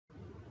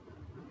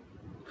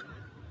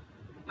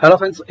Hello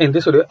friends, in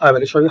this video I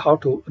will show you how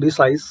to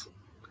resize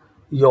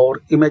your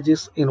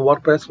images in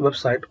WordPress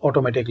website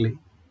automatically.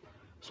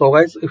 So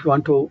guys, if you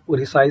want to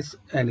resize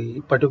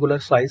any particular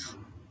size,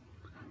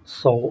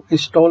 so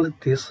install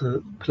this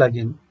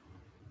plugin.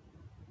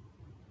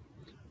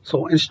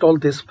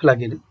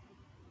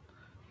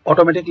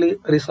 Automatically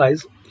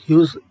resize,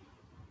 use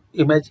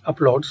image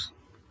uploads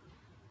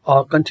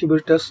or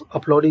contributors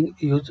uploading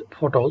use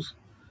photos.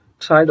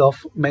 Tired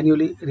of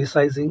manually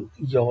resizing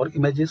your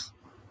images?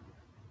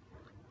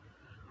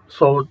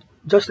 So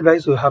just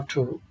guys, you have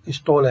to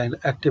install and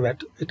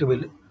activate. It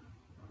will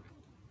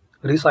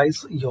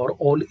resize your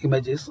old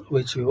images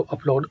which you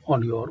upload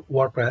on your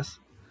WordPress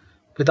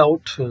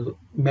without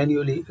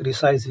manually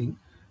resizing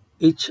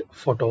each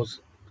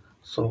photos.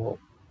 So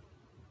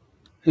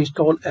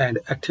install and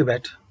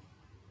activate.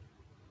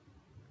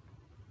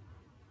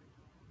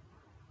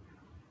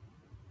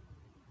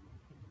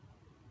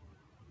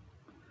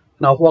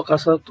 Now walk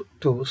cursor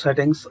to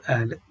settings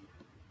and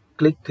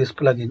click this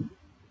plugin.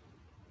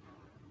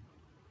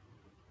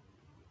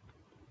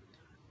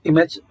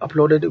 Image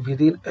uploaded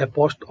within a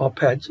post or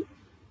page.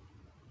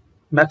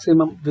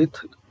 Maximum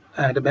width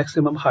and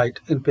maximum height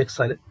in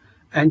pixel.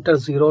 Enter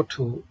 0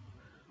 to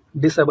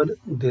disable.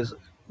 This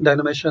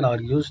denomination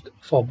are used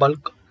for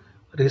bulk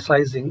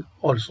resizing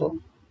also.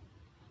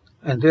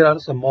 And there are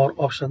some more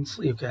options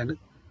you can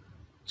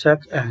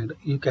check and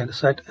you can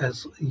set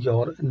as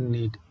your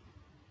need.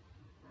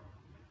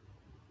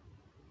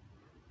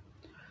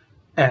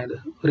 And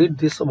read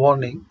this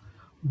warning: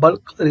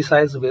 bulk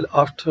resize will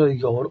alter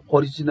your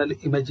original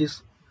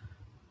images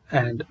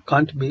and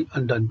can't be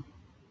undone.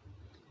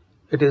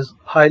 It is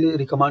highly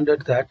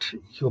recommended that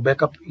you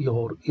backup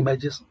your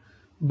images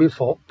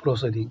before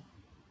process.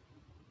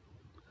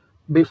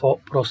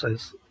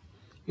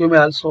 You may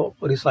also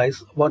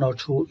resize one or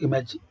two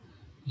images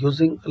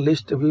using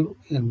list view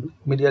in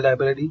media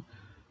library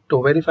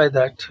to verify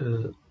that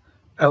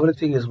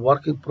everything is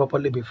working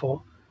properly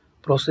before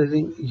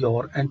processing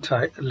your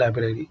entire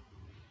library.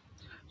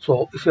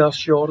 So if you are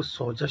sure,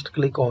 so just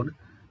click on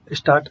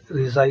start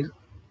resizing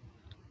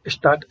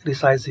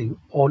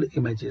all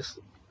images.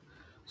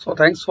 So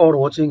thanks for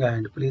watching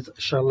and please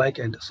share, like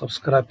and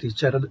subscribe the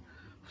channel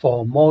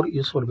for more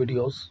useful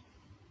videos.